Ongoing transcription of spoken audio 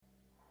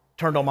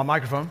turned on my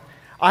microphone.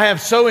 I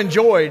have so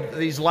enjoyed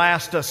these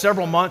last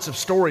several months of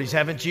stories,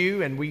 haven't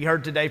you? And we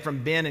heard today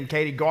from Ben and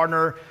Katie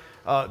Gardner,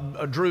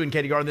 Drew and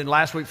Katie Gardner, then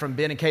last week from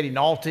Ben and Katie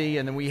Nolte,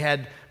 and then we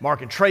had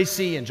Mark and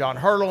Tracy and John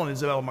Hurtle and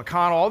Isabella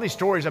McConnell. All these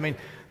stories, I mean,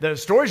 the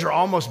stories are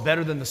almost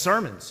better than the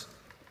sermons.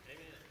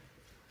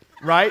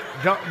 Right?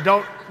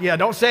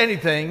 Don't say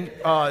anything,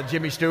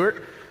 Jimmy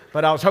Stewart.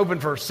 But I was hoping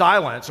for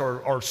silence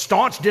or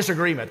staunch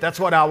disagreement. That's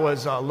what I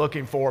was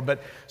looking for.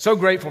 But so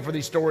grateful for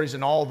these stories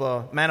and all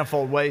the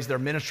manifold ways they're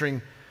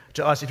ministering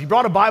to us. If you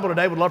brought a Bible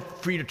today, we'd love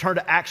for you to turn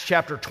to Acts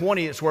chapter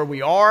 20. It's where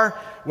we are,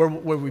 where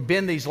we've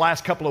been these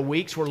last couple of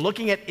weeks. We're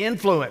looking at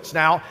influence.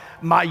 Now,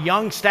 my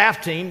young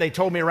staff team, they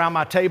told me around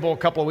my table a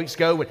couple of weeks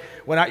ago,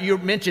 when you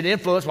mentioned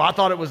influence, well, I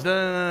thought it was,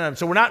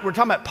 So we're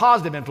talking about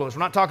positive influence. We're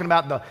not talking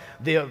about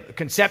the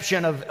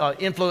conception of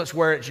influence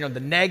where it's, the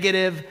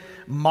negative,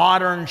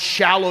 modern,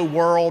 shallow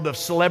world of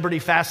celebrity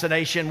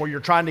fascination where you're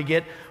trying to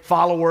get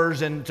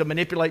followers and to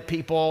manipulate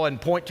people and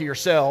point to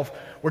yourself.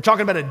 We're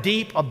talking about a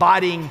deep,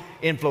 abiding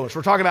influence.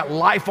 We're talking about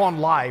life on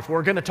life.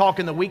 We're going to talk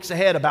in the weeks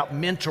ahead about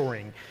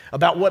mentoring,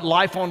 about what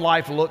life on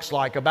life looks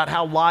like, about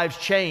how lives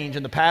change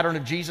in the pattern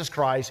of Jesus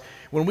Christ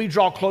when we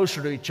draw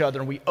closer to each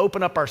other and we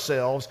open up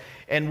ourselves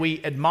and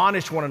we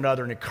admonish one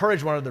another and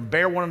encourage one another and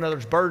bear one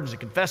another's burdens and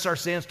confess our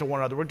sins to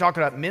one another. We're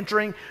talking about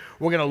mentoring.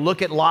 We're going to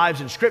look at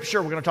lives in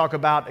Scripture. We're going to talk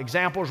about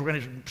examples. We're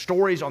going to do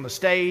stories on the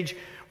stage.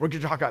 We're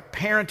going to talk about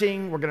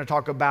parenting. We're going to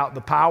talk about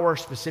the power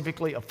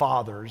specifically of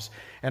fathers.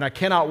 And I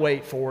cannot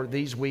wait for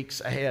these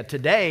weeks ahead.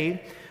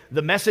 Today,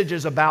 the message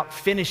is about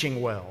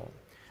finishing well.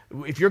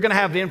 If you're going to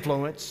have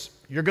influence,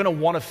 you're going to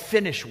want to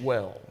finish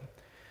well.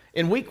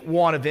 In week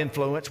 1 of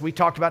influence, we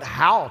talked about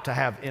how to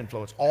have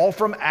influence. All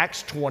from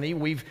Acts 20.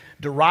 We've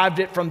derived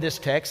it from this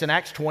text. In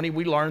Acts 20,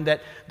 we learned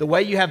that the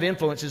way you have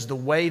influence is the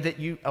way that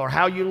you, or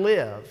how you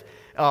live,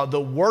 the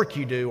work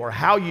you do, or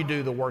how you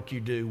do the work you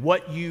do,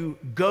 what you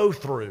go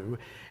through,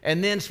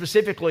 and then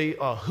specifically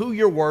who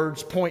your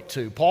words point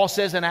to. Paul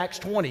says in Acts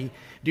 20,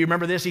 do you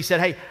remember this? He said,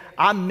 hey,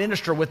 I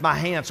minister with my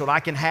hands so that I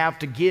can have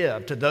to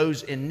give to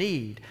those in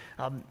need.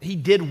 He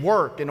did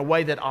work in a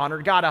way that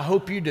honored God. I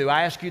hope you do.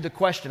 I ask you the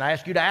question. I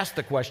ask you to ask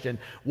the question,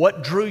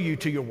 what drew you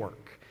to your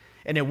work?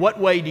 And in what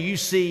way do you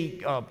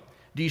see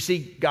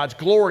God's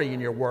glory in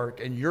your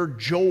work and your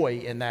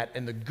joy in that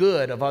and the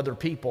good of other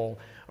people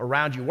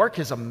around you? Work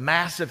is a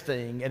massive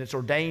thing, and it's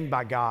ordained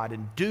by God.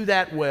 And do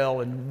that well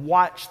and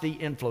watch the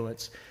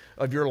influence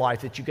of your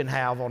life that you can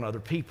have on other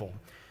people.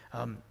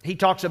 He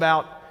talks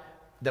about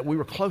that we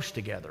were close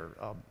together.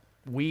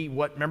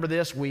 Remember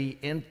this? We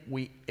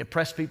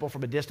impress people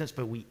from a distance,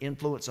 but we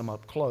influence them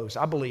up close.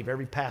 I believe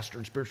every pastor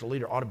and spiritual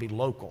leader ought to be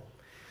local.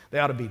 They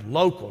ought to be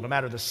local, no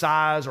matter the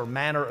size or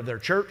manner of their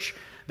church.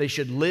 They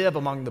should live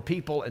among the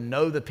people and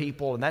know the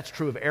people, and that's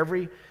true of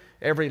every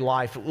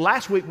life.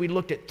 Last week, we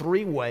looked at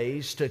 3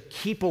 ways to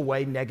keep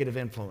away negative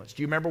influence.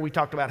 Do you remember we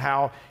talked about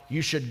how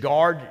you should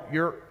guard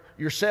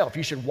yourself?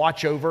 You should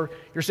watch over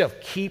yourself.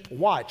 Keep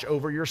watch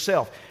over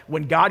yourself.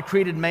 When God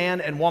created man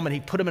and woman, He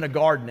put them in a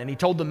garden, and He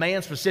told the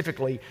man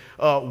specifically,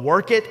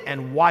 work it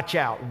and watch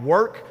out.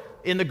 Work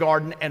in the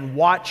garden and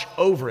watch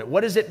over it.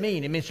 What does it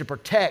mean? It means to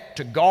protect,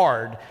 to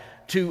guard,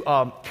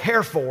 to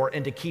care for,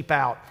 and to keep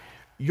out.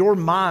 Your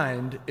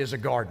mind is a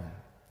garden.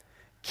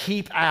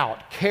 Keep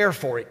out, care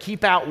for it,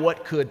 keep out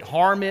what could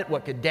harm it,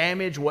 what could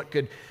damage, what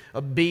could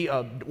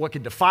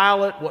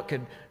defile it, what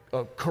could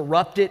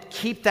corrupt it.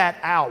 Keep that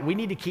out. We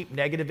need to keep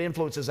negative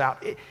influences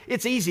out.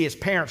 It's easy as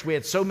parents. We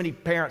had so many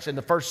parents in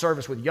the first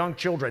service with young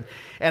children,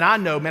 and I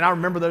know, man, I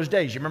remember those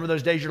days. You remember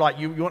those days? You're like,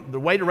 you want, the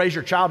way to raise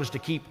your child is to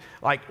keep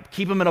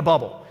them in a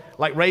bubble.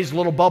 Like raise a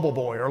little bubble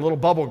boy or a little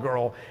bubble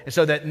girl, and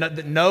so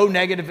that no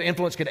negative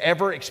influence could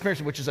ever experience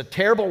it, which is a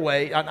terrible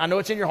way. I know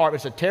it's in your heart, but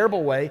it's a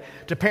terrible way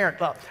to parent.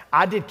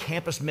 I did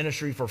campus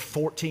ministry for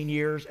 14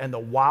 years, and the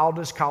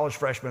wildest college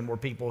freshmen were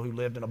people who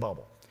lived in a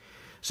bubble.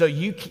 So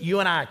you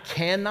and I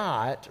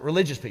cannot,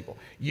 religious people,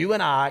 you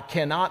and I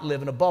cannot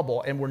live in a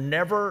bubble, and we're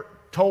never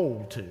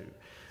told to.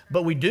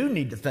 But we do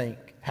need to think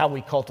how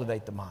we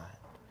cultivate the mind,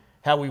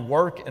 how we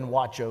work and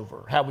watch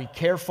over, how we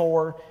care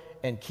for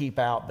and keep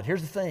out. But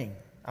here's the thing.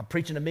 I'm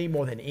preaching to me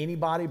more than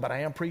anybody, but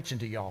I am preaching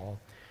to y'all.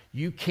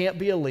 You can't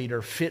be a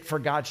leader fit for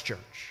God's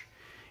church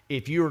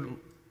if you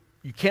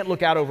can't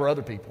look out over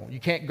other people. You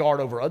can't guard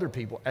over other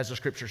people, as the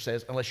Scripture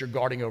says, unless you're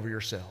guarding over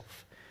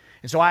yourself.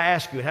 And so I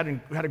ask you, I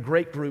had a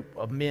great group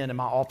of men in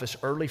my office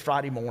early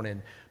Friday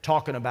morning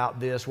talking about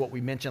this, what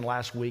we mentioned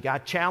last week. I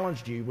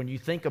challenged you, when you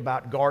think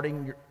about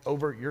guarding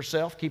over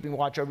yourself, keeping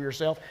watch over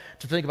yourself,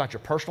 to think about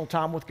your personal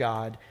time with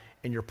God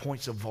and your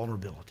points of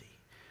vulnerability.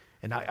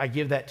 And I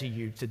give that to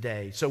you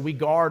today. So we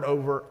guard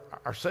over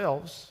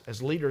ourselves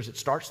as leaders. It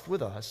starts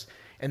with us.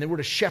 And then we're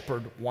to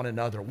shepherd one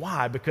another.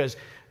 Why? Because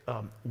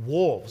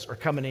wolves are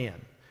coming in.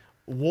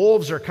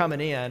 Wolves are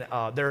coming in.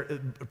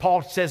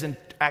 Paul says in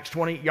Acts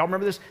 20, y'all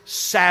remember this?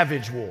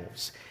 Savage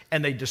wolves.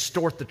 And they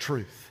distort the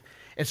truth.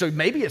 And so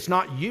maybe it's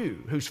not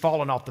you who's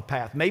fallen off the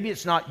path. Maybe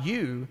it's not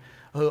you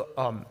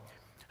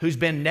who's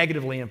been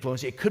negatively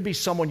influenced. It could be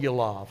someone you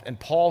love. And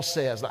Paul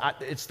says,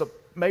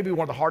 maybe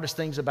one of the hardest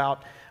things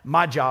about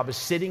my job is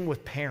sitting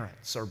with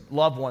parents or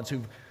loved ones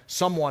who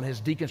someone has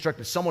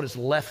deconstructed, someone has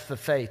left the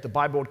faith. The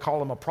Bible would call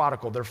them a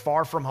prodigal. They're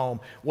far from home.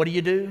 What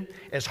do?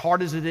 As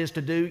hard as it is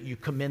to do, you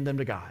commend them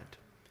to God.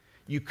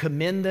 You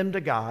commend them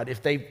to God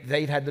if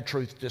they've had the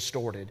truth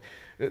distorted.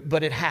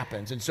 But it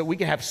happens. And so we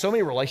can have so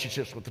many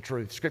relationships with the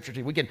truth. Scripture,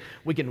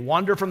 we can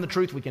wander from the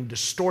truth. We can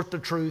distort the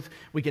truth.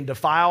 We can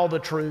defile the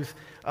truth.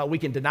 We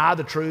can deny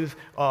the truth.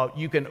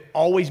 You can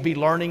always be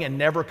learning and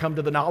never come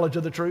to the knowledge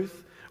of the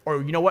truth.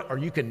 Or you know what? Or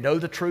you can know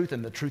the truth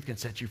and the truth can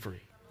set you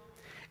free.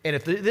 And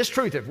if this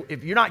truth,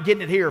 if you're not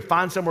getting it here,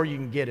 find somewhere you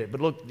can get it.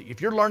 But look,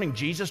 if you're learning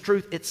Jesus'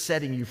 truth, it's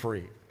setting you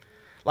free.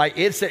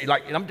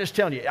 And I'm just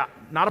telling you,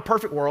 not a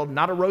perfect world,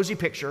 not a rosy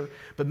picture,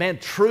 but man,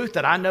 truth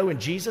that I know in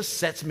Jesus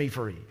sets me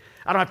free.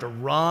 I don't have to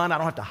run. I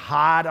don't have to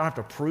hide. I don't have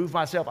to prove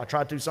myself. I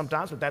try to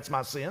sometimes, but that's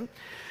my sin.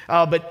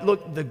 But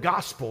look, the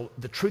gospel,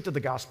 the truth of the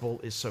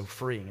gospel is so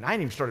freeing. And I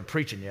ain't even started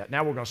preaching yet.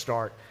 Now we're going to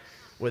start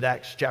with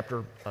Acts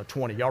chapter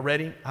 20. Y'all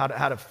ready? How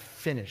to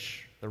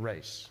finish the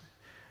race.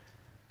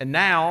 And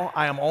now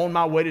I am on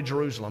my way to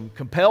Jerusalem,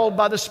 compelled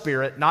by the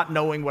Spirit, not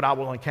knowing what I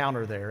will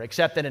encounter there,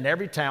 except that in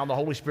every town the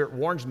Holy Spirit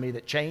warns me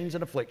that chains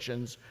and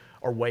afflictions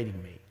are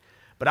waiting me.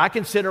 But I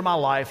consider my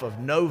life of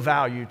no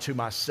value to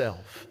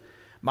myself.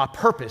 My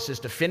purpose is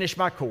to finish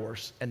my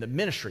course and the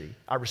ministry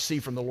I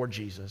received from the Lord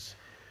Jesus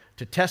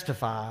to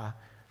testify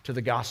to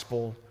the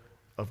gospel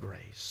of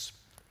grace.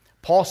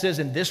 Paul says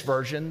in this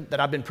version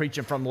that I've been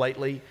preaching from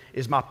lately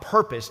is my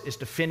purpose is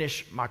to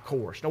finish my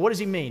course. Now, what does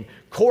he mean?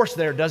 Course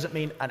there doesn't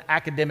mean an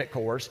academic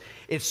course.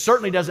 It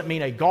certainly doesn't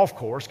mean a golf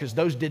course because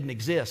those didn't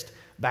exist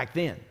back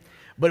then.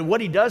 But what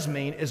he does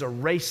mean is a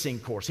racing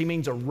course. He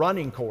means a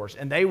running course.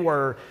 And they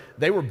were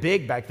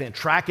big back then.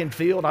 Track and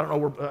field, I don't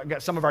know, I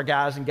got some of our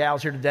guys and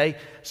gals here today,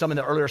 some in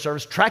the earlier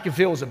service. Track and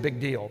field is a big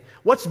deal.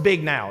 What's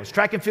big now? Is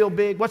track and field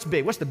big? What's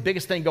big? What's the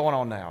biggest thing going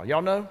on now?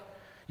 Y'all know?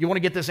 You want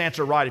to get this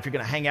answer right if you're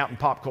going to hang out in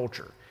pop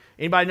culture.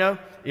 Anybody know?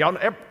 Y'all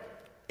know?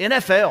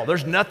 NFL,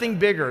 there's nothing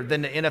bigger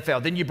than the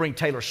NFL. Then you bring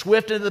Taylor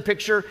Swift into the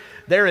picture.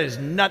 There is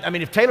nothing. I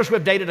mean, if Taylor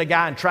Swift dated a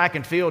guy in track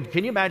and field,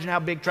 can you imagine how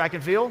big track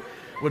and field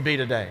would be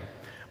today?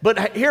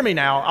 But hear me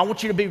now. I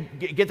want you to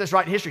get this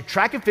right in history.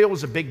 Track and field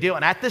was a big deal.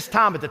 And at this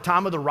time, at the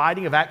time of the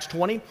writing of Acts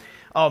 20,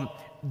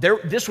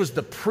 this was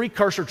the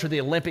precursor to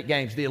the Olympic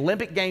Games. The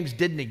Olympic Games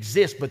didn't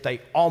exist, but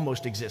they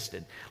almost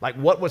existed. Like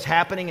what was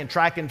happening in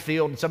track and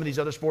field and some of these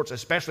other sports,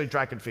 especially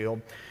track and field,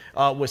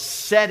 was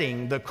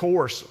setting the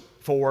course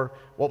for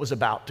what was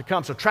about to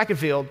come. So track and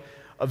field,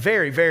 a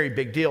very, very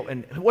big deal.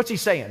 And what's he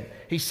saying?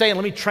 He's saying,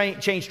 let me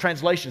change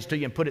translations to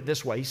you and put it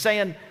this way. He's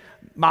saying,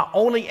 my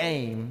only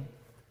aim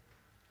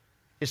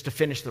is to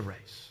finish the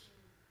race.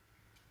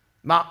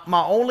 My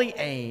only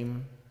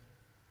aim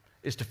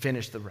is to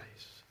finish the race.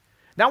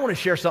 Now I want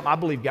to share something I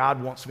believe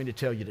God wants me to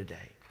tell you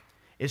today.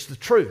 It's the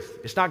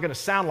truth. It's not going to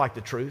sound like the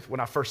truth when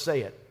I first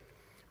say it,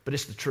 but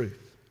it's the truth.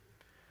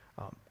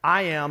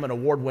 I am an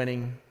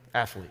award-winning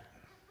athlete.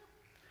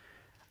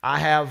 I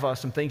have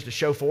some things to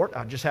show for it.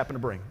 I just happen to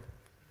bring.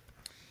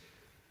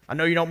 I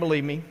know you don't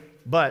believe me,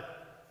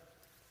 but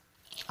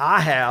I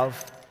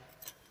have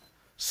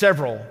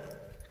several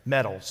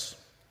medals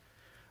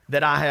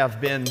that I have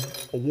been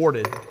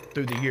awarded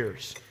through the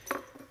years.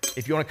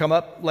 If you want to come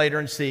up later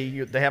and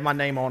see, they have my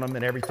name on them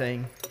and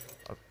everything,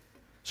 a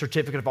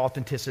certificate of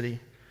authenticity.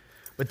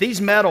 But these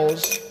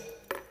medals,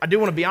 I do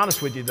want to be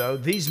honest with you though,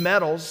 these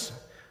medals,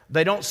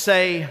 they don't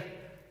say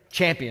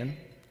champion.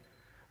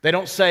 They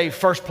don't say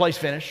first place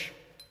finish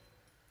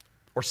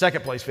or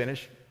second place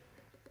finish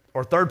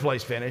or third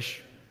place finish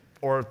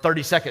or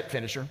 32nd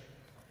finisher.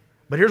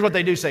 But here's what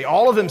they do say.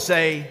 All of them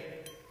say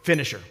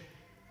finisher.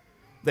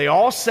 They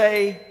all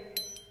say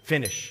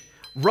finish.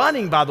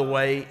 Running, by the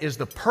way, is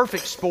the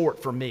perfect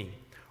sport for me.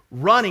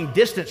 Running,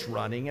 distance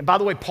running. And by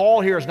the way,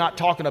 Paul here is not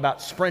talking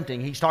about sprinting.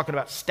 He's talking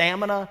about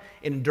stamina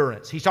and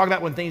endurance. He's talking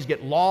about when things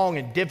get long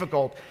and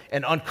difficult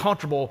and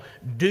uncomfortable,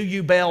 do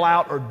you bail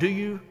out or do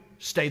you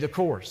stay the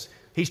course?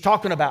 He's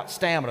talking about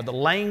stamina, the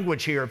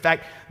language here. In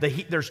fact,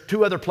 there's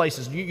two other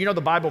places. You know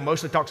the Bible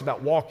mostly talks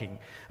about walking.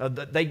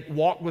 They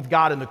walked with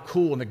God in the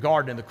cool, in the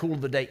garden, in the cool of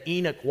the day.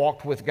 Enoch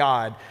walked with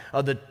God.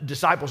 The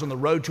disciples on the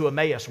road to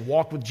Emmaus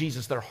walked with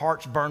Jesus. Their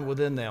hearts burned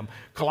within them.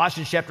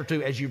 Colossians chapter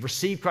 2, as you've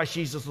received Christ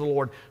Jesus the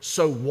Lord,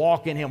 so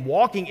walk in Him.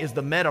 Walking is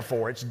the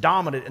metaphor. It's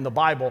dominant in the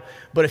Bible.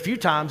 But a few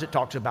times it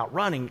talks about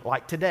running,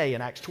 like today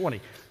in Acts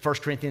 20. 1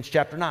 Corinthians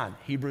chapter 9,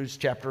 Hebrews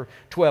chapter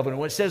 12. And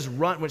when it says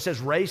run, when it says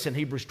race in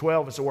Hebrews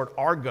 12, it's the word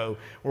argo,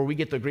 where we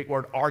get the Greek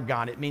word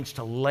argon. It means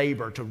to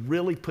labor, to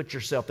really put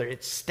yourself there.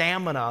 It's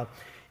stamina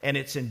and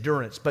it's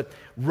endurance. But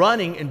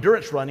running,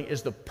 endurance running,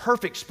 is the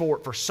perfect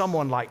sport for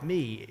someone like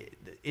me.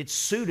 It's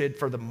suited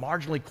for the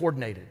marginally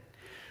coordinated.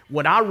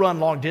 When I run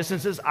long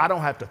distances, I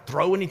don't have to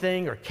throw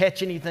anything or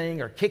catch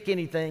anything or kick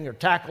anything or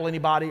tackle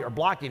anybody or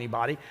block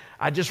anybody.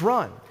 I just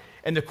run.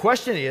 And the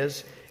question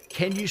is,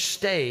 can you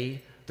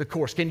stay the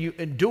course? Can you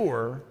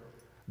endure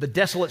the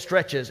desolate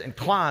stretches and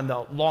climb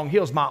the long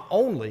hills? My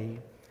only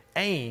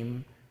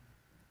aim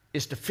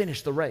is to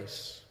finish the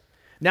race.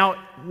 Now,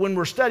 when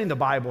we're studying the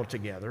Bible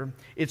together,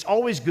 it's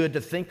always good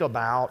to think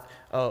about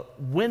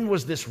when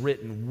was this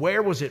written?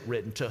 Where was it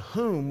written? To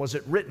whom was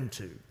it written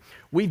to?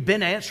 We've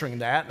been answering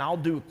that, and I'll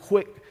do a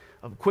quick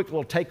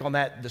little take on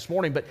that this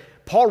morning. But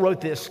Paul wrote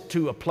this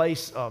to a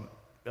place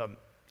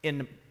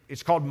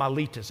it's called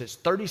Miletus. It's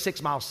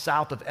 36 miles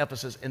south of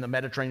Ephesus in the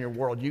Mediterranean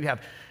world. You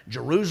have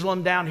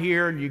Jerusalem down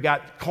here, and you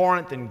got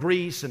Corinth and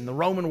Greece and the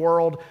Roman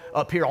world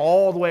up here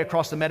all the way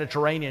across the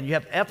Mediterranean. You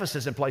have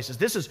Ephesus in places.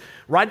 This is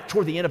right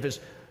toward the end of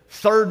his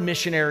third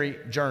missionary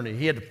journey.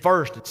 He had the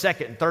first and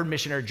second and third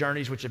missionary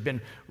journeys, which have been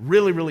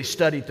really, really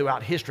studied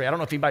throughout history. I don't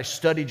know if anybody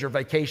studied your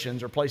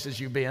vacations or places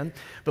you've been,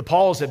 but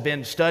Paul's have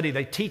been studied.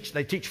 They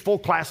teach full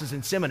classes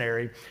in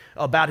seminary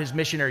about his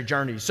missionary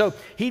journeys. So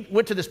he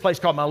went to this place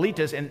called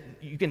Miletus, and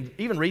you can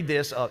even read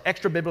this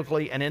extra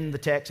biblically and in the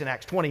text in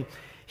Acts 20.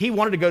 He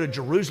wanted to go to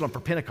Jerusalem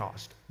for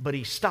Pentecost, but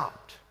he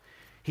stopped.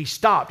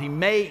 He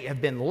may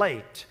have been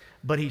late,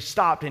 but he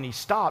stopped. And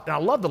I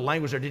love the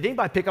language there. Did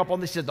anybody pick up on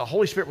this? He said the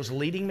Holy Spirit was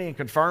leading me and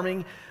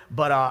confirming,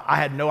 but I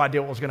had no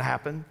idea what was going to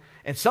happen.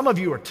 And some of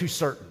you are too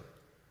certain.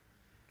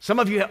 Some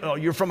of you,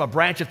 you're from a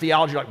branch of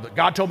theology like,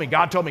 God told me,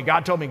 God told me,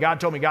 God told me, God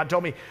told me, God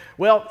told me.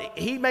 Well,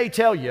 he may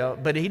tell you,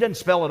 but he doesn't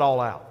spell it all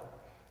out.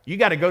 You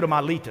got to go to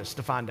Miletus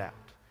to find out.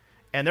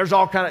 And there's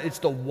all kind of, it's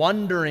the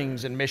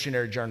wanderings and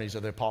missionary journeys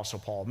of the Apostle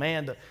Paul.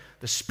 Man,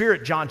 the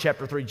Spirit, John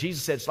chapter 3,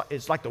 Jesus said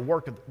it's like the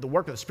work of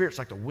the Spirit's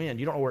like the wind.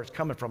 You don't know where it's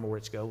coming from or where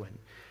it's going.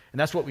 And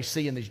that's what we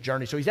see in these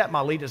journeys. So he's at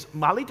Miletus.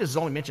 Miletus is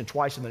only mentioned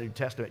twice in the New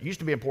Testament. It used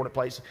to be an important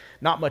place,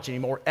 not much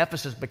anymore.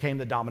 Ephesus became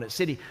the dominant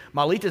city.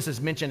 Miletus is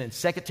mentioned in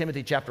 2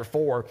 Timothy chapter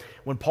 4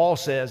 when Paul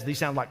says, these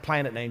sound like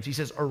planet names. He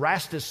says,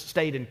 Erastus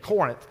stayed in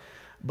Corinth,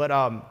 but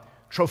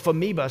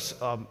Trophimus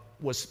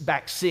was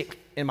back sick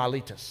in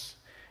Miletus.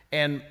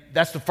 And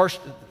that's the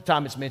first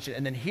time it's mentioned.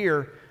 And then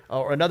here,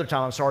 or another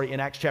time, in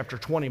Acts chapter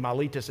 20,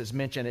 Miletus is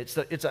mentioned. It's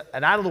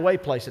an out-of-the-way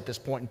place at this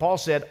point. And Paul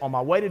said, on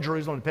my way to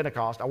Jerusalem to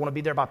Pentecost, I want to be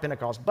there by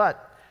Pentecost,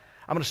 but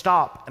I'm going to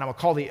stop and I'm going to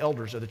call the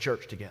elders of the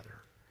church together.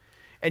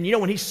 And you know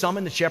when he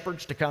summoned the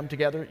shepherds to come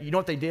together, you know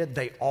what they did?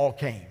 They all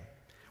came.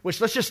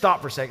 Which, let's just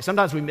stop for a second.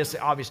 Sometimes we miss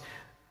the obvious.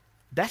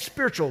 That's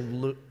spiritual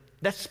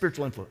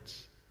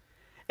influence.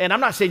 And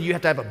I'm not saying you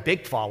have to have a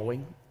big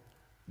following,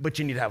 but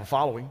you need to have a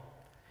following.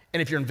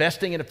 And if you're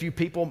investing in a few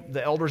people,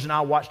 the elders and I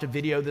watched a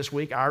video this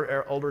week,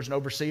 our elders and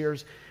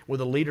overseers, where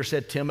the leader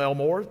said, Tim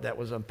Elmore, that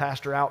was a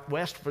pastor out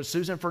west for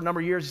Susan for a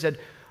number of years, he said,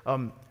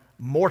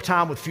 more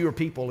time with fewer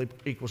people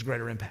equals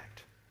greater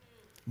impact.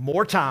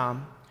 More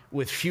time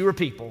with fewer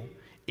people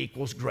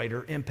equals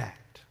greater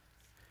impact.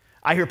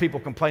 I hear people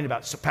complain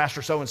about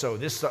pastor so-and-so,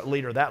 this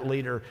leader, that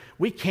leader.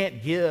 You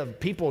can't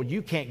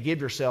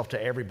give yourself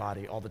to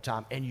everybody all the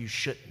time, and you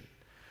shouldn't.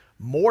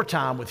 More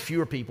time with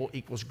fewer people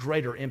equals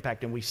greater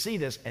impact. And we see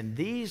this, and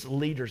these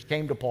leaders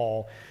came to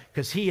Paul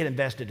because he had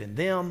invested in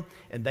them,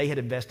 and they had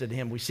invested in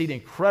him. We see the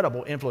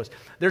incredible influence.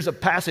 There's a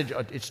passage,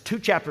 it's 2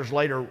 chapters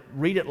later,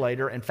 read it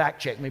later and fact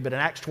check me, but in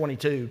Acts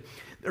 22,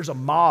 there's a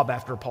mob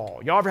after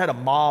Paul. Y'all ever had a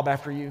mob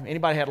after you?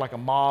 Anybody had like a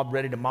mob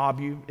ready to mob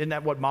you? Isn't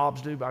that what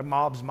mobs do?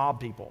 Mobs mob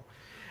people.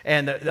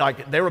 And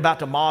they were about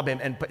to mob him,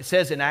 and it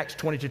says in Acts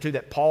 22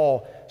 that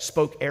Paul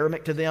spoke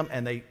Aramaic to them,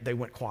 and they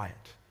went quiet.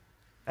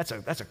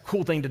 That's a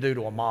cool thing to do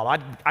to a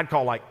mob. I'd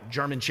call like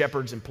German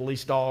shepherds and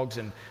police dogs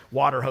and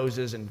water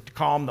hoses and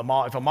calm the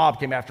mob. If a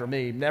mob came after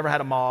me, never had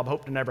a mob,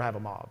 hope to never have a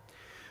mob.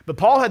 But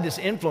Paul had this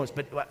influence.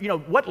 But you know,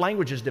 what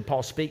languages did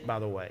Paul speak, by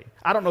the way?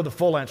 I don't know the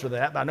full answer to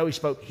that, but I know he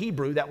spoke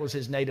Hebrew. That was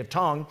his native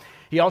tongue.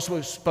 He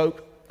also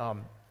spoke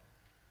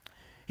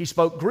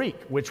Greek,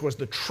 which was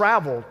the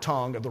travel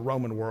tongue of the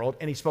Roman world,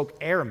 and he spoke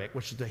Aramaic,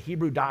 which is the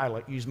Hebrew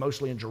dialect used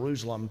mostly in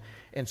Jerusalem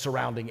and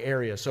surrounding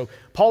areas. So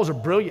Paul's a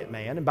brilliant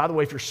man, and by the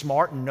way, if you're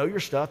smart and know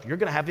your stuff, you're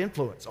going to have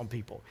influence on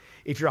people.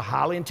 If you're a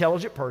highly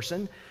intelligent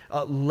person,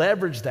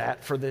 leverage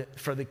that for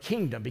the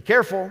kingdom. Be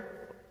careful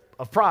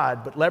of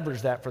pride, but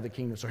leverage that for the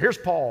kingdom. So here's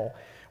Paul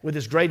with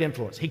his great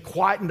influence. He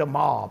quietened a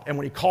mob, and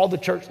when he called the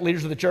church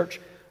leaders of the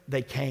church,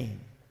 they came.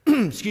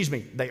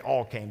 They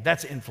all came.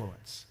 That's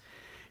influence.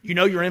 You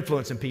know you're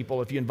influencing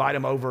people if you invite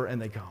them over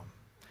and they come.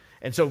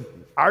 And so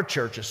our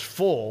church is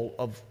full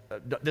of,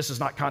 this is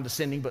not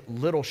condescending, but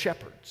little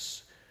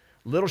shepherds.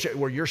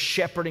 Where you're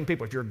shepherding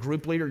people. If you're a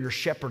group leader, you're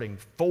shepherding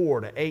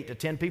 4 to 8 to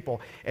 10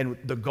 people. And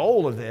the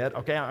goal of that,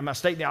 okay, I'm not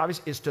stating the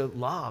obvious, is to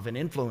love and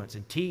influence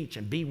and teach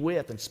and be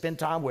with and spend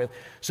time with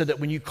so that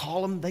when you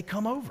call them, they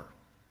come over.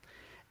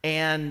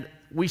 And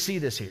we see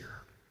this here.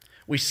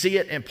 We see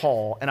it in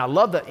Paul. And I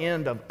love the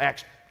end of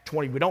Acts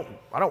 20.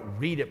 I don't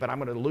read it, but I'm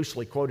going to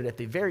loosely quote it. At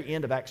the very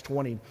end of Acts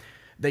 20,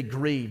 they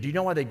grieved. Do you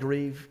know why they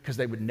grieved? Because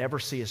they would never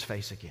see his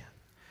face again.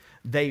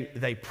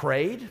 They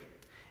prayed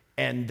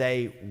and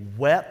they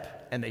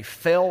wept and they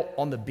fell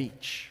on the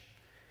beach.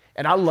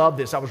 And I love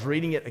this. I was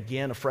reading it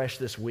again afresh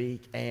this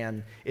week,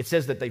 and it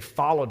says that they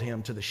followed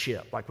him to the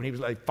ship. Like when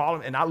they followed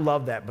him, and I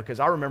love that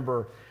because I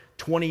remember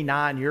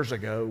 29 years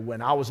ago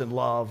when I was in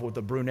love with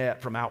a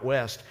brunette from out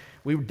west.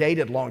 We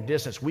dated long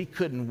distance. We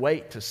couldn't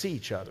wait to see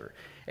each other.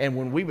 And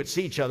when we would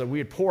see each other, we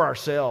would pour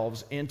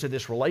ourselves into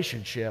this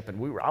relationship. And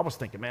I was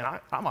thinking, man,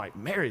 I might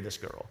marry this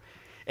girl.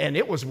 And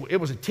it was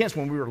intense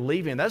when we were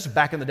leaving. That's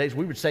back in the days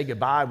we would say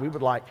goodbye. We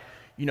would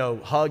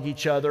hug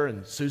each other,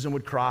 and Susan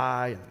would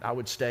cry, and I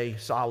would stay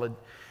solid.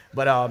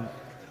 But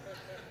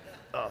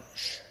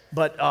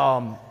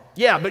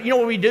you know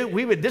what we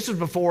do? This was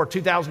before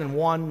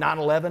 2001,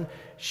 9/11.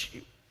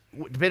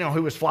 Depending on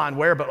who was flying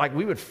where, but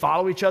we would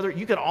follow each other.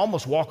 You could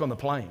almost walk on the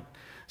plane.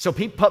 So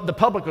the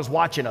public was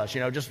watching us,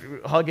 just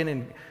hugging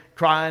and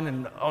crying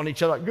and on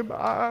each other. Goodbye,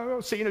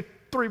 I'll see you in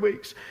 3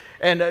 weeks.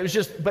 And it was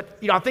just, but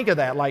I think of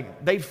that,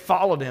 they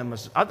followed him.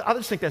 I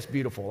just think that's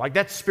beautiful.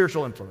 That's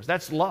spiritual influence.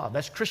 That's love.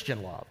 That's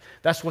Christian love.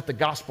 That's what the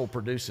gospel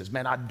produces.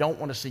 Man, I don't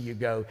want to see you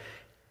go.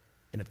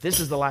 And if this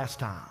is the last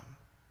time,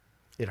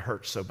 it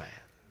hurts so bad.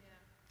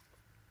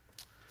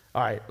 Yeah.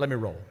 All right, let me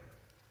roll.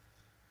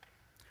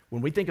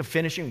 When we think of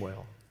finishing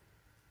well,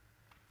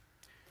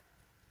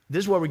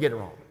 this is where we get it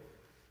wrong.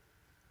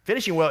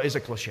 Finishing well is a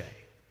cliche.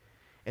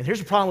 And here's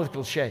the problem with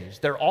cliches.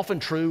 They're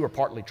often true or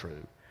partly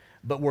true,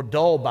 but we're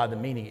dulled by the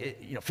meaning.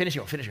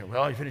 Finishing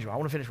well. I want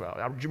to finish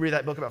well. Did you read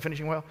that book about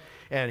finishing well?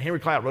 And Henry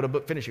Cloud wrote a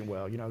book, Finishing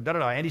Well.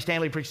 Andy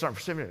Stanley preached something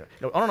for 7 years.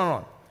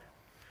 No.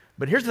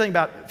 But here's the thing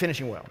about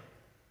finishing well.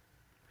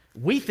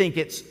 We think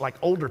it's like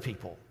older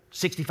people,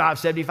 65,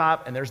 75,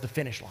 and there's the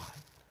finish line.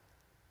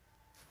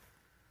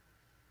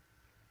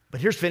 But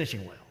here's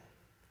finishing well.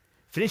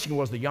 Finishing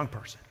well is the young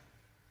person.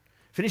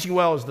 Finishing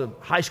well is the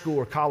high school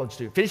or college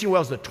student. Finishing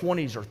well is the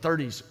 20s or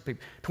 30s.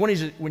 20s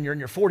is when you're in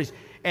your 40s.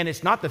 And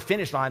it's not the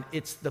finish line,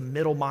 it's the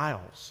middle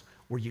miles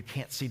where you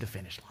can't see the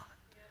finish line.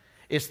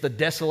 It's the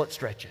desolate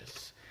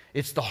stretches.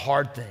 It's the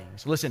hard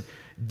things. Listen,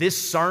 this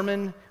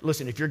sermon,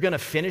 if you're going to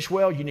finish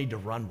well, you need to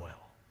run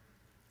well.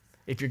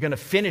 If you're going to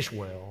finish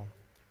well,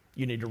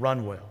 you need to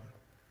run well.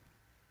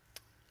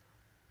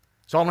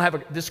 So I'm going to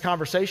have this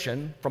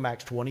conversation from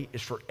Acts 20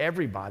 is for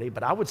everybody,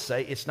 but I would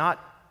say it's not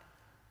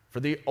for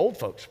the old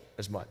folks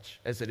as much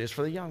as it is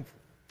for the young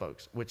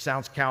folks, which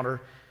sounds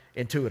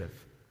counterintuitive.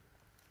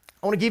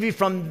 I want to give you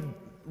from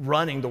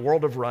running, the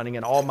world of running,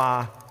 and all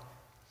my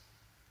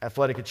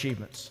athletic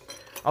achievements.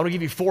 I want to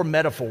give you 4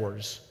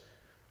 metaphors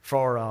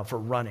for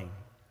running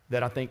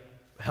that I think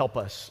help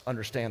us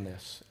understand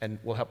this and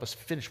will help us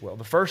finish well.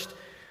 The first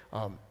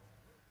are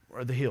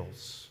the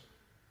hills.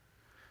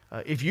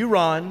 If you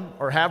run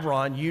or have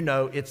run,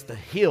 it's the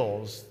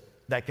hills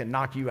that can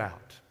knock you out.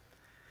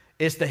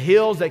 It's the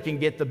hills that can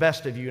get the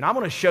best of you. And I'm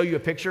going to show you a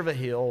picture of a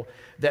hill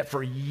that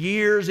for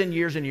years and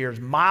years and years,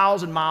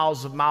 miles and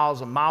miles and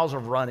miles and miles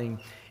of running,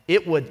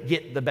 it would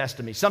get the best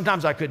of me.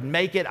 Sometimes I couldn't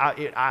make it.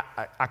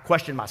 I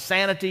questioned my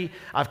sanity.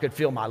 I could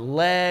feel my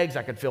legs.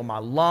 I could feel my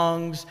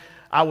lungs.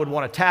 I would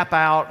want to tap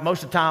out.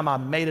 Most of the time, I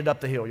made it up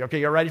the hill.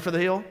 Okay, you ready for the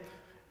hill?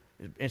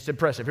 It's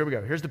impressive. Here we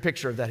go. Here's the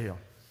picture of that hill.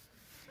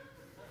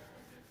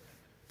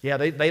 Yeah,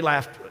 they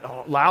laughed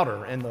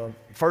louder in the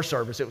first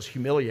service. It was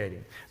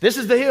humiliating. This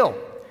is the hill,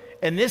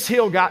 and this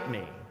hill got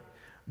me.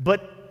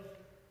 But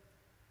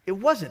it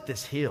wasn't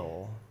this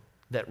hill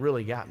that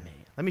really got me.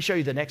 Let me show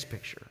you the next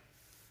picture.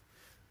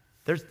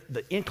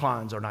 The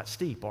inclines are not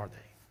steep, are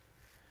they?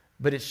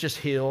 But it's just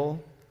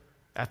hill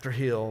after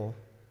hill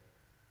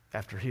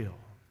after hill.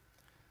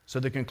 So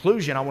the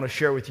conclusion I want to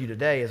share with you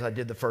today, as I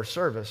did the first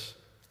service,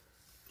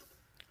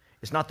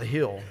 it's not the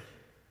hill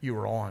you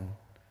were on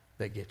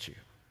that gets you.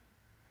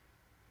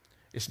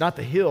 It's not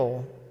the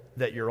hill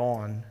that you're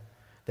on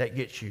that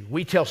gets you.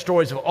 We tell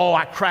stories of,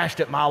 I crashed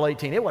at mile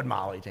 18. It wasn't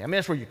mile 18. I mean,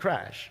 that's where you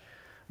crash.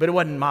 But it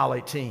wasn't mile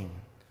 18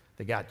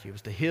 that got you. It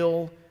was the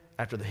hill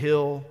after the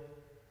hill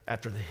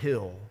after the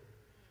hill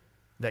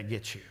that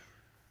gets you.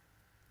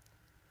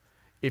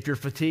 If you're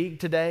fatigued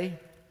today,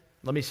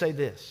 let me say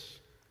this.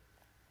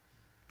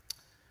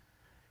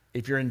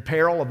 If you're in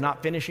peril of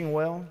not finishing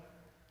well,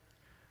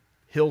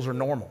 hills are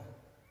normal.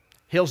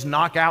 Hills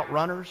knock out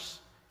runners.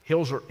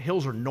 Hills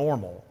are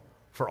normal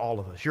for all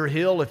of us. Your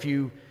hill, if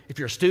you're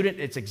a student,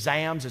 it's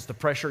exams, it's the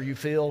pressure you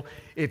feel.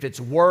 If it's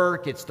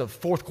work, it's the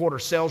fourth quarter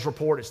sales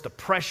report, it's the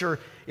pressure,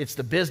 it's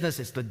the business,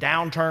 it's the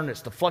downturn,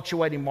 it's the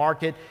fluctuating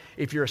market.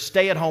 If you're a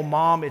stay-at-home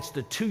mom, it's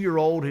the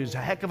 2-year-old who's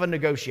a heck of a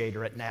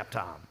negotiator at nap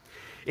time.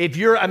 If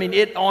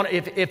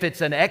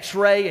it's an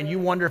x-ray and you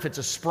wonder if it's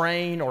a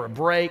sprain or a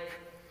break,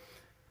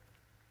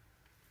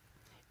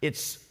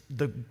 it's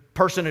the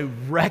person who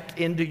wrecked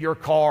into your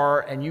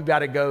car and you got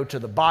to go to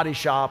the body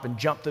shop and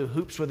jump through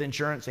hoops with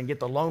insurance and get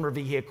the loaner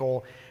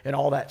vehicle and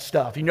all that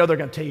stuff. They're going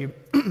to tell you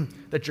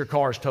that your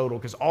car is total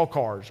because all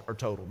cars are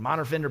total.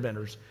 Minor fender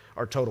benders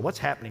are total. What's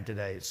happening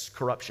today is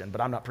corruption, but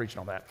I'm not preaching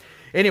on that.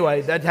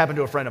 Anyway, that happened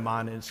to a friend of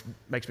mine and it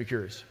makes me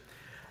curious.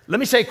 Let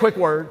me say a quick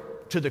word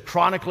to the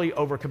chronically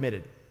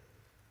overcommitted.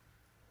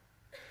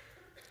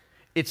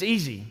 It's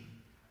easy.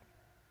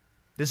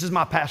 This is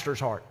my pastor's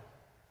heart.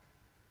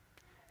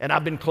 And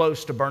I've been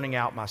close to burning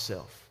out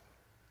myself.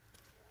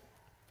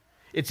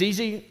 It's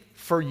easy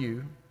for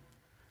you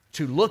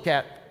to look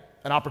at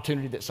an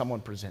opportunity that someone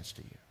presents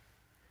to you.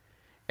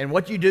 And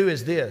what you do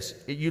is this.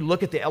 You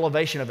look at the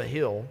elevation of a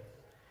hill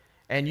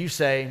and you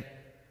say,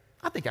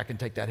 I think I can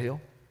take that hill.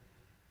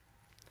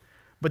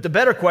 But the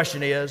better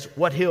question is,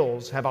 what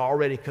hills have I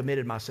already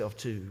committed myself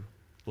to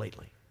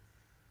lately?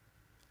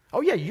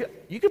 Oh yeah,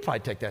 you could probably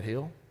take that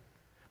hill,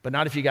 but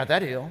not if you got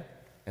that hill,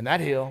 and that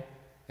hill,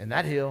 and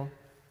that hill,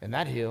 and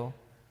that hill.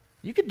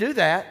 You could do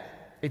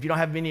that if you don't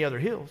have many other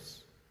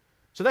hills.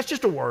 So that's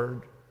just a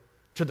word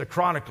to the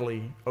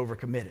chronically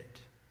overcommitted.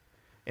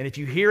 And if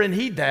you hear and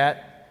heed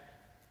that,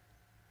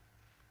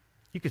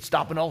 you could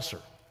stop an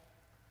ulcer.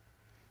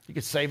 You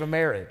could save a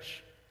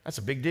marriage. That's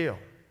a big deal.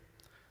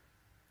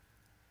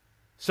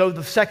 So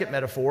the second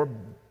metaphor,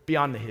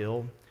 beyond the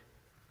hill,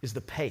 is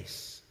the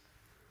pace.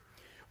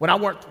 When I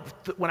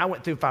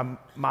went through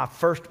my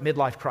first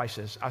midlife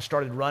crisis, I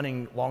started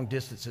running long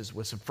distances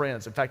with some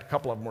friends. In fact, a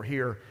couple of them were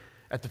here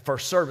at the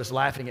first service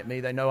laughing at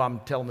me. They know I'm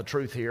telling the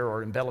truth here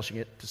or embellishing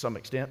it to some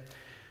extent,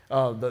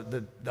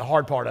 the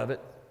hard part of it.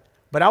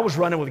 But I was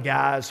running with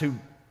guys who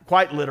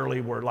quite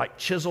literally were like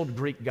chiseled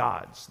Greek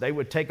gods. They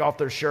would take off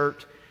their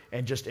shirt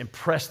and just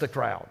impress the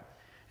crowd.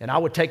 And I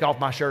would take off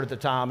my shirt at the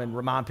time and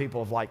remind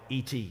people of like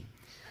E.T.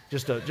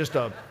 Just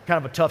a kind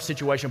of a tough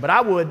situation. But I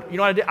would, you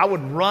know what I did? I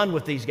would run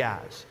with these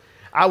guys.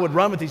 I would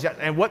run with these guys.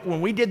 And when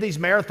we did these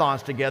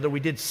marathons together, we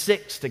did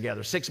 6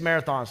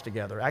 marathons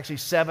together. Actually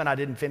 7, I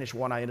didn't finish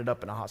one. I ended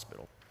up in a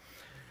hospital.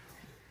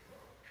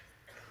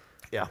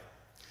 Yeah.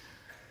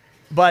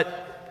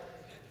 But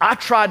I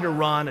tried to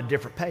run a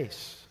different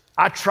pace.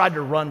 I tried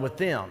to run with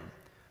them.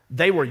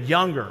 They were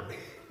younger,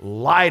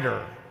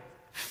 lighter,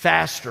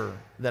 faster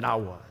than I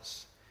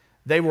was.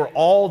 They were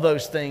all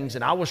those things,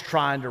 and I was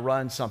trying to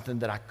run something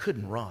that I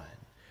couldn't run.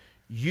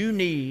 You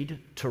need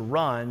to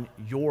run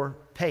your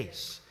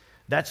pace.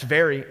 That's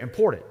very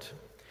important.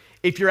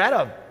 If you're at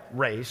a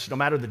race, no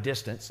matter the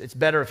distance, it's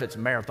better if it's a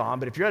marathon,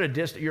 but if you're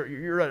at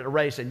you're at a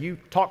race and you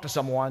talk to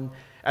someone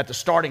at the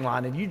starting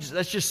line, and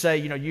let's just say,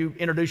 you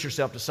introduce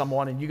yourself to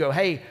someone and you go,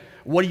 hey,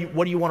 what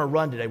do you want to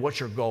run today? What's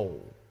your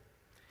goal?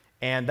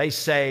 And they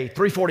say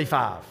 3:45.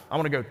 I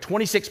want to go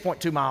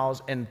 26.2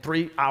 miles in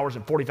 3 hours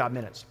and 45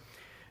 minutes.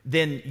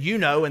 Then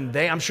and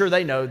I'm sure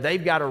they know,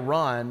 they've got to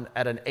run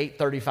at an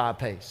 8:35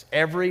 pace.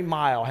 Every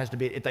mile has to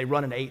be, if they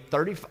run an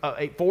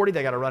 8:40,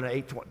 they got to run an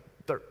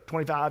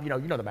 8:25,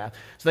 you know the math.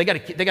 So they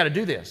got to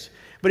do this.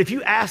 But if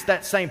you ask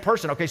that same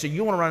person, okay, so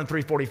you want to run a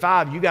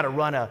 3:45, you got to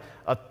run a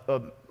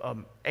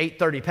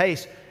 8:30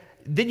 pace,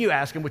 then you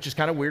ask them, which is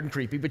kind of weird and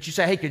creepy, but you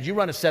say, hey, could you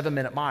run a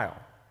 7-minute mile?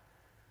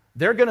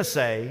 They're going to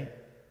say,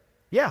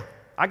 yeah,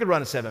 I could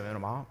run a 7-minute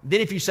mile.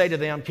 Then if you say to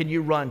them, can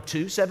you run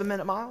 2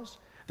 7-minute miles?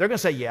 They're going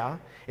to say, yeah.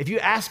 If you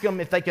ask them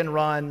if they can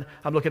run,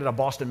 I'm looking at a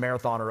Boston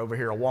marathoner over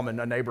here, a woman,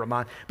 a neighbor of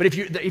mine. But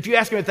if you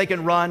ask them if they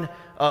can run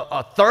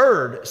a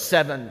third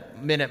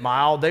 7-minute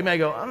mile, they may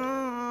go,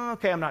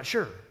 okay, I'm not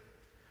sure.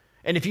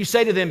 And if you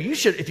say to them,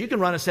 if you can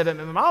run a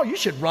 7-minute mile, you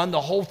should run the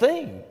whole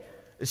thing,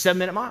 a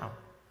 7-minute mile.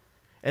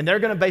 And they're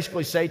going to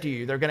basically say to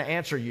you, they're going to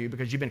answer you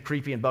because you've been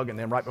creepy and bugging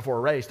them right before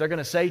a race. They're going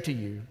to say to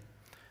you,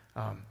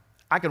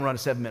 I can run a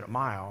 7-minute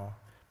mile,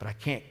 but I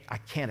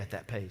can't at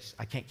that pace.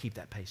 I can't keep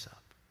that pace up.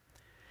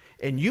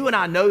 And you and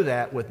I know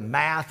that with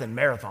math and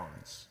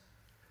marathons,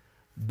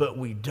 but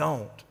we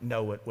don't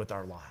know it with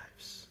our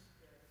lives.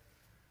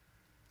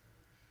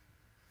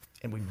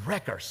 And we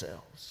wreck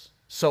ourselves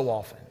so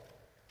often.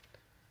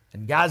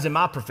 And guys in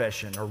my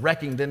profession are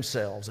wrecking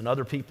themselves and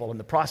other people in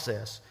the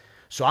process.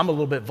 So I'm a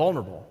little bit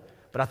vulnerable,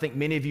 but I think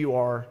many of you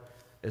are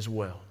as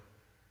well.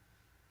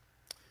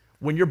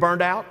 When you're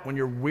burned out, when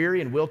you're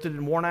weary and wilted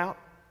and worn out,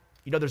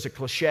 there's a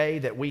cliche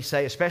that we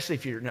say, especially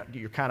if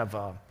you're kind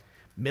of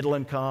middle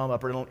income,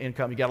 upper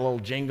income, you got a little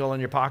jingle in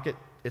your pocket.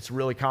 It's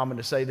really common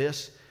to say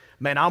this.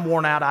 Man, I'm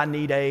worn out, I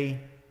need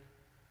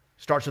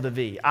starts with a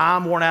V.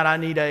 I'm worn out, I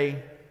need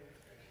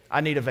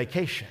a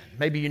vacation.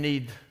 Maybe you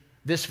need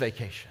this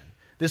vacation.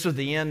 This was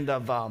the end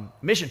of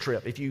mission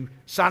trip. If you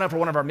sign up for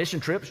one of our mission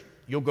trips,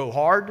 you'll go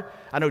hard.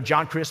 I know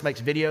John Chris makes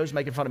videos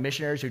making fun of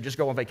missionaries who just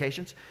go on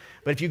vacations.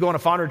 But if you go on a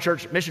Fondren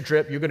Church mission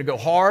trip, you're going to go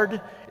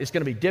hard. It's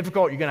going to be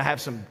difficult. You're going to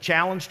have some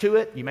challenge to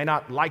it. You may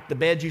not like the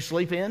bed you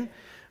sleep in,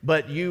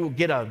 but you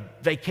get a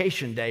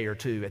vacation day or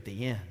two at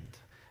the end.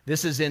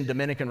 This is in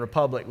Dominican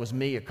Republic, was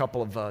me a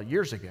couple of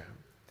years ago.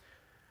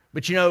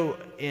 But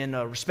in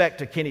respect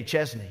to Kenny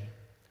Chesney,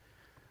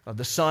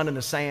 the sun and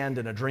the sand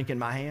and a drink in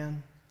my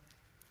hand,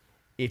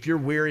 if you're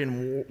weary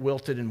and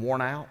wilted and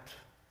worn out,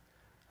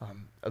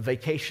 a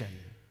vacation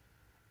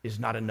is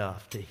not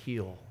enough to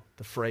heal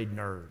the frayed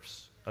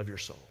nerves of your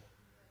soul.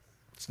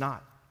 It's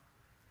not.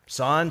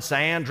 Sun,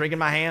 sand, drink in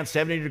my hand,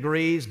 70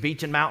 degrees,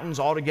 beach and mountains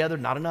all together,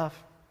 not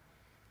enough.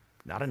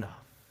 Not enough.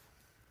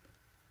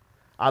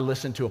 I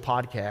listened to a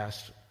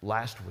podcast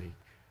last week,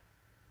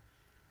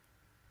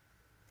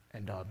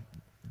 and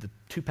the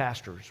 2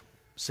 pastors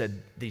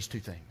said these 2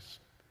 things.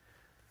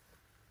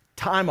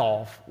 Time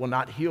off will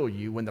not heal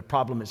you when the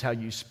problem is how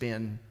you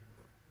spend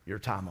your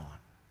time on.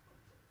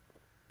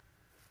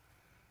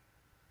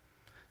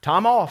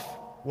 Time off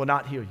will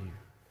not heal you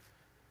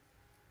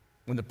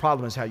when the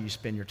problem is how you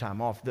spend your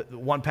time off. The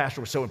one pastor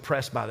was so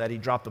impressed by that, he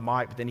dropped the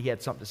mic, but then he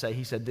had something to say.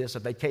 He said this: a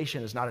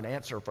vacation is not an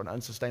answer for an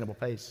unsustainable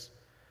pace.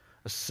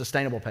 A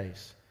sustainable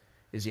pace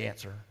is the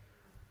answer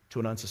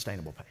to an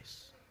unsustainable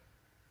pace.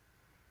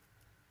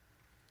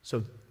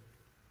 So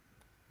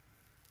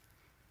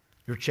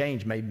your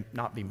change may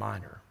not be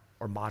minor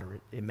or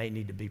moderate. It may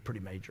need to be pretty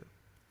major.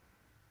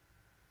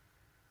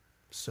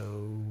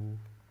 So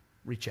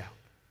reach out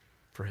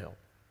for help.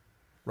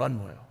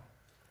 Run well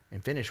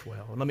and finish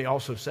well. And let me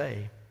also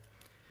say,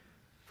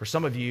 for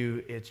some of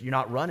you, you're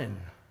not running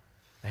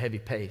a heavy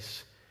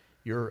pace.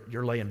 You're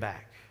laying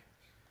back.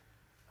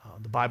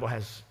 The Bible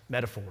has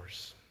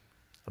metaphors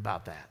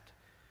about that.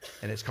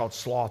 And it's called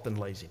sloth and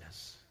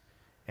laziness.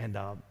 And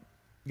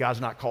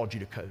God's not called you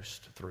to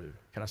coast through.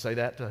 Can I say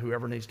that to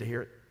whoever needs to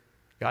hear it?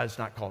 God's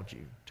not called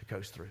you to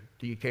coast through.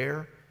 Do you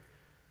care?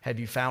 Have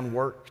you found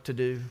work to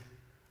do?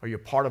 Are you a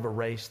part of a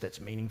race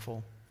that's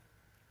meaningful?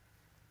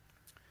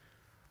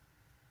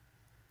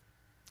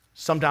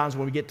 Sometimes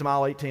when we get to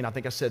mile 18, I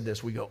think I said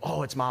this, we go,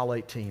 oh, it's mile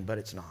 18, but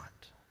it's not.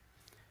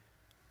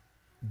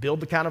 Build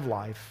the kind of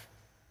life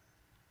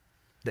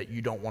that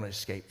you don't want to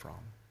escape from.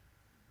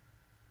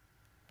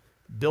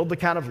 Build the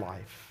kind of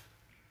life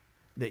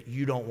that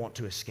you don't want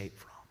to escape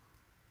from.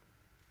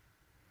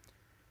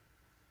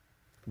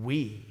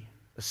 We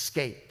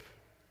escape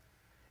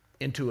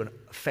into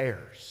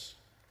affairs.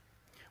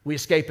 We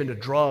escape into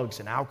drugs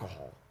and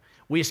alcohol.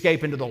 We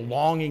escape into the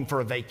longing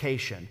for a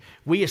vacation.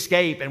 We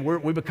escape and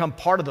we become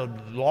part of the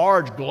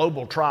large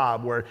global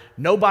tribe where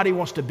nobody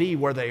wants to be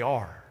where they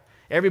are.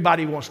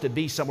 Everybody wants to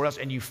be somewhere else,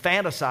 and you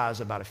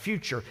fantasize about a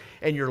future,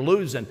 and you're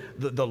losing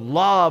the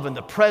love and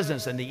the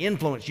presence and the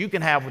influence you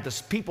can have with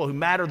the people who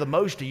matter the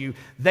most to you.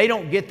 They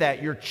don't get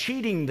that. You're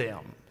cheating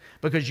them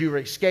because you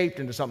escaped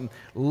into something.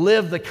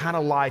 Live the kind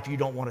of life you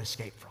don't want to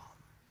escape from.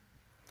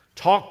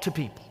 Talk to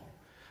people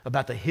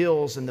about the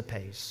hills and the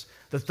pace.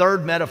 The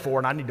third metaphor,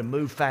 and I need to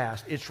move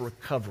fast, it's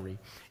recovery.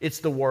 It's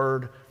the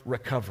word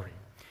recovery.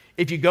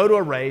 If you go to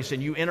a race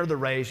and you enter the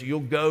race, you'll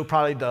go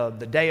probably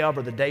the day of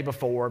or the day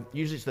before.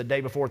 Usually it's the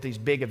day before at these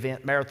big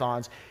event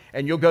marathons,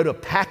 and you'll go to a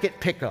packet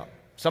pickup.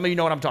 Some of you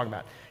know what I'm talking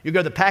about. You go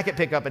to the packet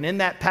pickup, and in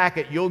that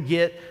packet, you'll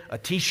get a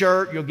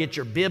T-shirt, you'll get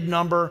your bib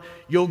number,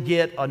 you'll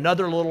get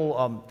another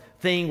little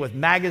thing with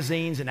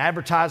magazines and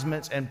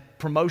advertisements and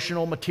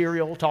promotional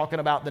material talking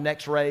about the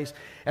next race.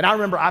 And I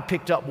remember I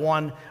picked up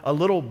a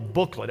little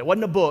booklet. It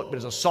wasn't a book, but it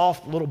was a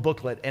soft little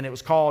booklet, and it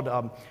was called,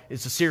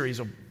 it's a series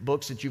of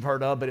books that you've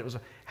heard of, but it was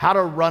How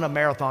to Run a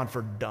Marathon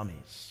for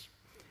Dummies.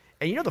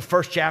 And you know the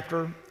first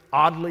chapter,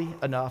 oddly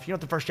enough, you know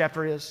what the first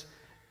chapter is?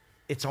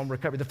 It's on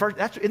recovery.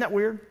 Isn't that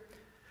weird?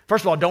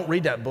 First of all, don't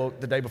read that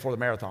book the day before the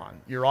marathon.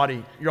 You're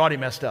already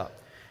messed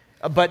up.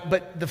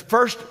 But the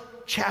first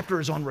chapter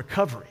is on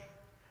recovery,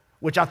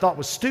 which I thought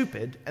was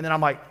stupid, and then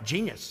I'm like,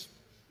 genius.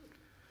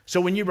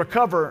 So when you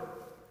recover,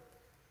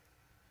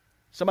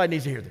 somebody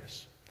needs to hear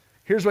this.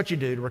 Here's what you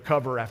do to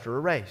recover after a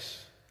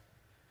race.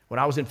 When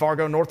I was in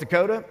Fargo, North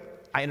Dakota,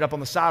 I ended up on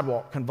the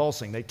sidewalk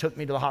convulsing. They took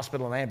me to the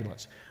hospital in an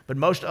ambulance. But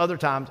most other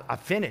times, I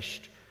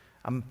finish,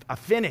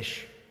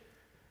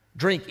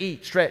 drink,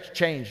 eat, stretch,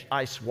 change,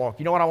 ice, walk.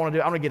 You know what I want to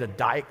do? I'm going to get a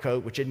Diet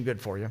Coke, which isn't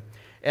good for you,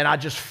 and I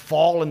just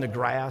fall in the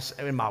grass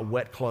in my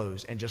wet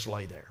clothes and just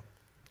lay there,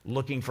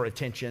 looking for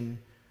attention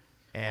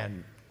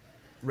and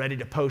ready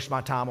to post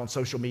my time on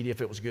social media if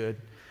it was good.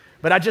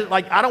 But I don't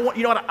want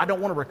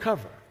to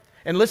recover.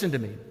 And listen to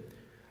me.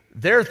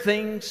 There are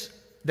things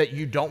that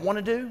you don't want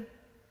to do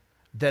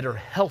that are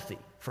healthy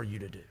for you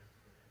to do,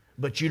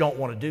 but you don't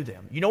want to do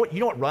them. You know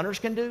what runners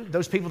can do?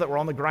 Those people that were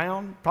on the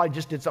ground probably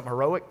just did something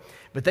heroic,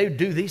 but they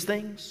do these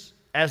things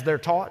as they're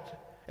taught,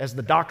 as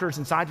the doctors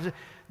and scientists.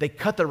 They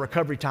cut their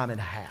recovery time in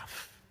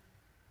half.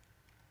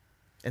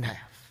 In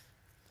half.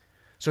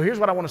 So here's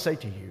what I want to say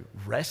to you.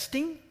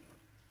 Resting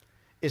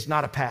is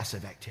not a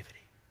passive activity.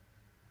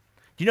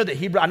 Do you know that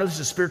Hebrew, I know this is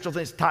a spiritual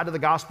thing, it's tied to the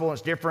gospel and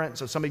it's different,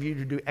 so some of you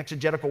who do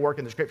exegetical work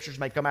in the scriptures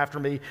may come after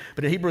me,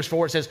 but in Hebrews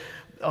 4 it says,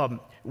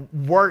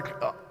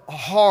 work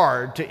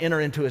hard to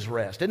enter into his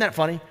rest. Isn't that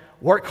funny?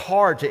 Work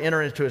hard to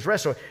enter into his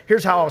rest. So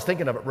here's how I was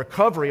thinking of it.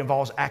 Recovery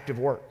involves active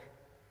work.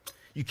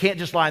 You can't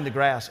just lie in the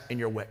grass in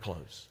your wet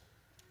clothes.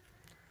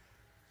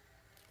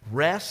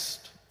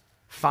 Rest,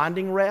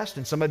 finding rest,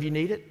 and some of you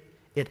need it,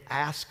 it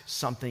asks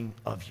something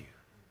of you.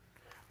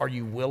 Are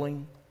you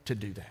willing to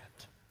do that?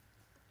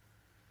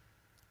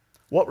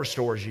 What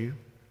restores you?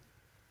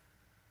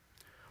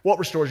 What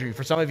restores you?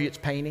 For some of you, it's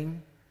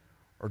painting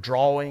or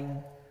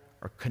drawing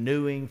or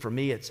canoeing. For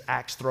me, it's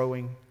axe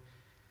throwing.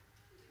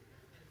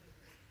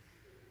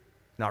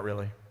 Not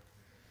really.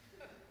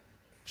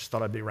 Just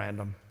thought I'd be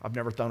random. I've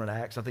never thrown an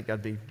axe. I think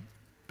I'd be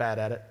bad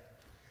at it.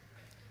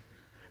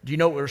 Do you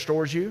know what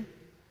restores you?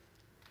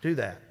 Do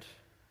that.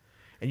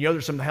 And you know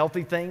there's some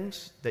healthy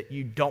things that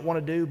you don't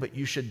want to do, but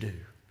you should do.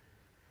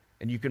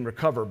 And you can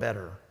recover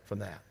better from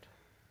that.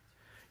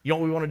 You know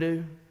what we want to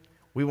do?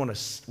 We want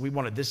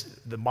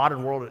the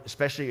modern world,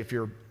 especially if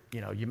you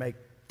make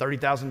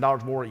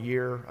 $30,000 more a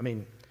year. I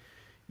mean,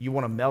 you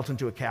want to melt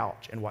into a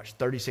couch and watch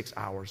 36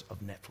 hours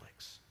of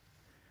Netflix.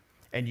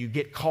 And you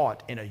get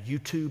caught in a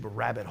YouTube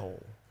rabbit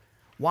hole.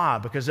 Why?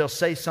 Because they'll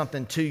say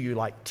something to you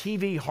like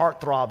TV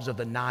heartthrobs of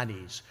the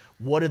 90s.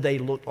 What do they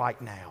look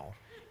like now?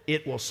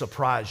 It will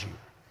surprise you.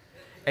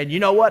 And you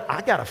know what?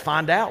 I got to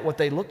find out what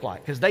they look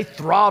like because they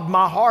throbbed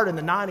my heart in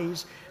the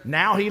 90s.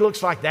 Now he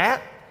looks like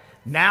that.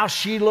 Now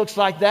she looks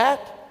like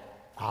that.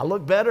 I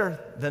look better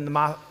than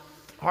my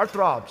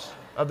heartthrobs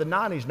of the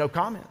 90s. No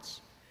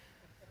comments.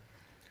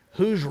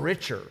 Who's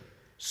richer,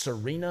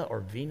 Serena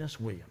or Venus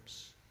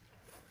Williams?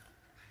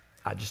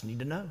 I just need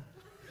to know.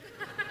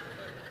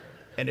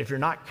 And if you're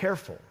not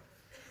careful,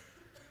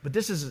 but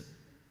this is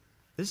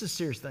a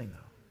serious thing,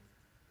 though.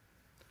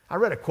 I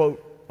read a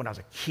quote when I was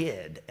a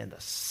kid in the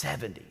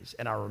 70s,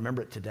 and I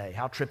remember it today.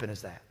 How tripping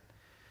is that?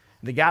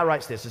 The guy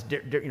writes this.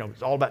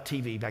 It's all about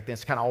TV back then.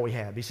 It's kind of all we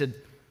had. He said,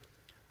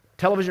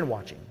 television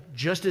watching,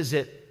 just as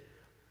it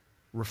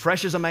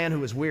refreshes a man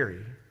who is weary,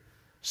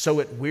 so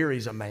it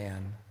wearies a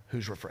man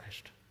who's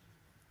refreshed.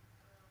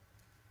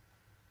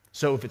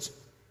 So if it's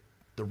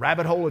the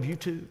rabbit hole of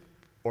YouTube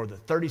or the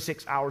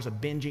 36 hours of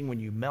binging when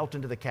you melt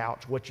into the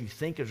couch, what you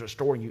think is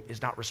restoring you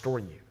is not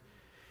restoring you.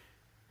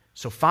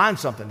 So find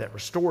something that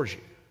restores you.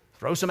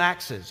 Throw some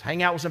axes,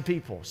 hang out with some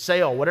people,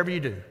 sail, whatever you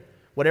do.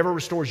 Whatever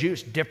restores you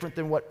is different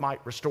than what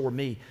might restore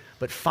me.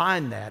 But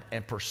find that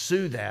and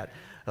pursue that.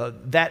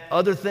 That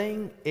other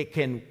thing, it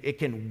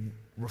can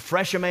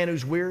refresh a man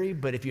who's weary,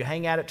 but if you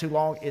hang at it too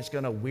long, it's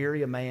going to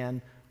weary a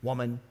man,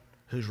 woman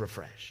who's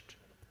refreshed.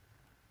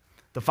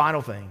 The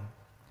final thing,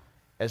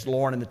 as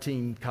Lauren and the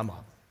team come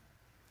up,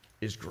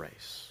 is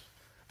grace.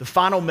 The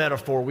final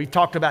metaphor, we've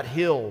talked about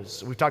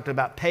hills, we've talked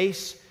about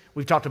pace,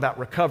 we've talked about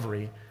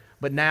recovery,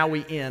 but now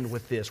we end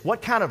with this.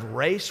 What kind of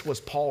race was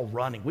Paul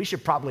running? We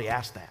should probably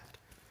ask that.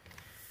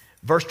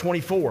 Verse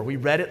 24, we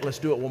read it, let's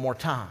do it one more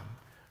time.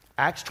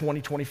 Acts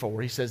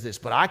 20:24, he says this,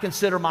 but I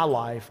consider my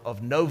life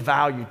of no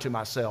value to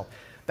myself.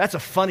 That's a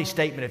funny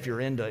statement if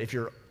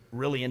you're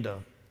really into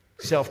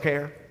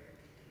self-care,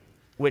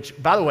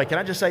 which, by the way, can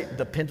I just say,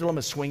 the pendulum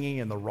is swinging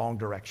in the wrong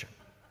direction.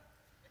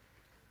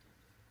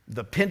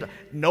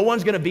 No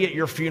one's going to be at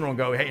your funeral and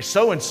go, hey,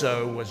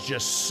 so-and-so was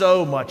just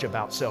so much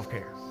about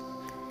self-care.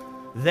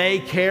 They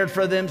cared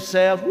for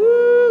themselves.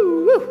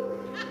 Woo, woo.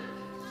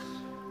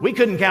 We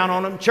couldn't count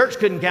on them. Church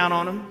couldn't count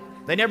on them.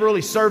 They never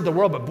really served the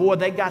world, but boy,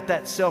 they got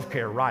that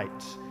self-care right.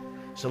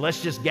 So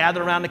let's just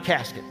gather around the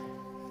casket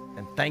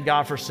and thank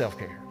God for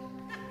self-care.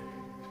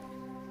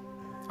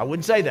 I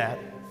wouldn't say that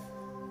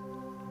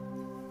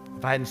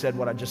if I hadn't said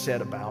what I just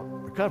said about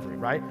recovery,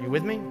 right? You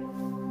with me?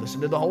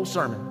 Listen to the whole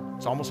sermon.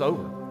 It's almost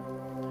over.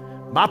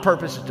 My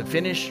purpose is to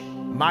finish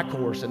my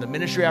course in the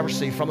ministry I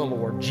received from the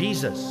Lord,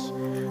 Jesus,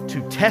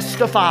 to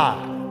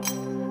testify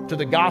to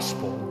the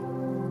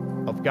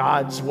gospel of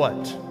God's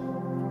what?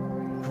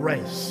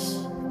 Grace.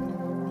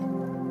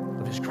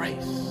 Of His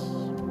grace.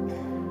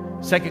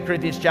 2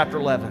 Corinthians chapter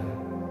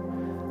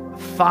 11.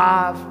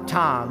 5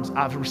 times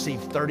I've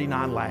received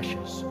 39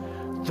 lashes.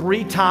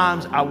 3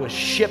 times I was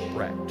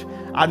shipwrecked.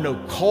 I know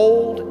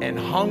cold and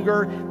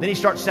hunger. Then he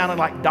starts sounding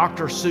like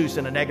Dr. Seuss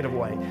in a negative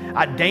way.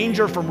 I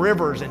danger from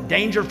rivers and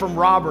danger from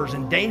robbers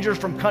and danger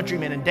from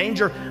countrymen and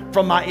danger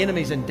from my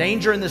enemies and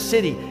danger in the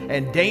city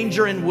and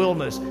danger in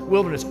wilderness,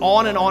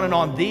 on and on and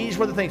on. These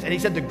were the things. And he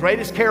said the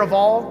greatest care of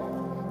all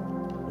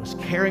was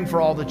caring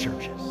for all the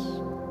churches.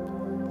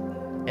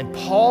 And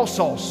Paul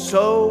saw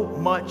so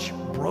much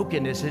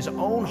brokenness. His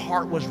own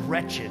heart was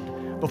wretched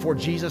before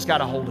Jesus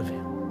got a hold of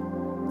him.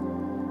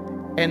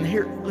 And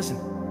here, listen,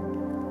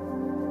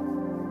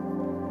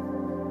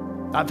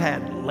 I've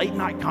had late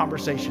night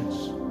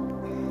conversations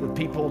with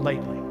people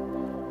lately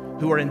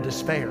who are in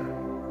despair.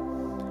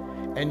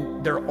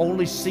 And they're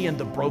only seeing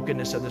the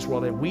brokenness of this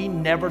world. And we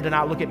never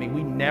deny, look at me,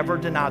 we never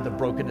deny the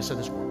brokenness of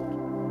this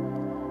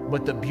world.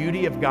 But the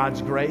beauty of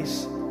God's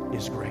grace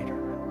is greater.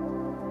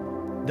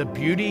 The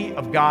beauty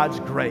of God's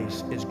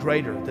grace is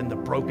greater than the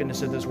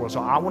brokenness of this world.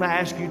 So I want to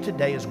ask you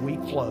today as we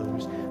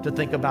close to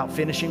think about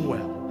finishing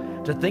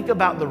well, to think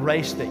about the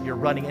race that you're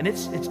running. And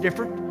it's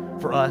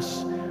different for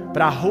us.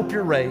 But I hope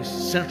your race,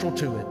 central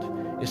to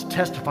it, is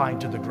testifying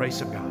to the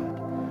grace of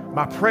God.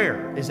 My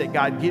prayer is that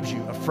God gives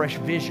you a fresh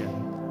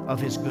vision of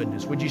His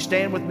goodness. Would you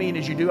stand with me? And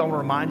as you do, I want to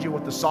remind you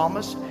what the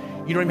psalmist,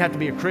 you don't even have to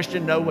be a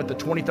Christian, know what the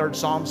 23rd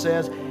Psalm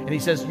says. And he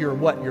says, your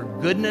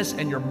goodness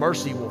and your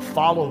mercy will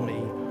follow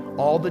me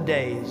all the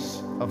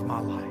days of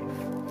my life.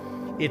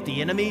 If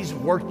the enemy's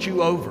worked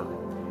you over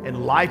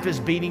and life is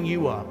beating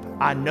you up,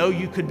 I know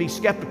you could be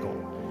skeptical,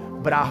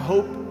 but I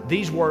hope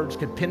these words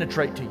could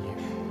penetrate to you.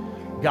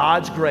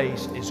 God's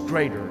grace is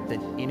greater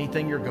than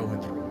anything you're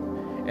going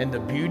through. And the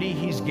beauty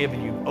He's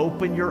given you,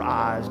 open your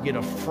eyes, get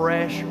a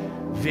fresh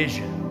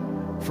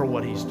vision for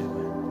what He's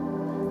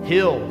doing.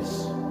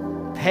 Hills,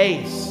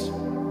 pace,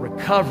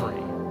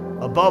 recovery,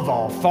 above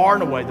all, far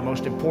and away, the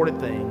most important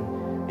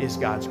thing is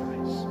God's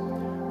grace.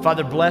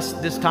 Father, bless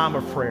this time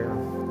of prayer,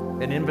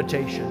 an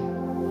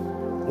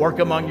invitation. Work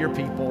among your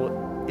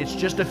people. It's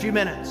just a few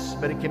minutes,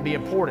 but it can be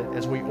important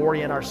as we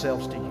orient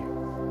ourselves to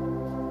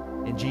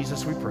you. In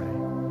Jesus we pray.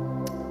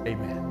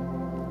 Amen.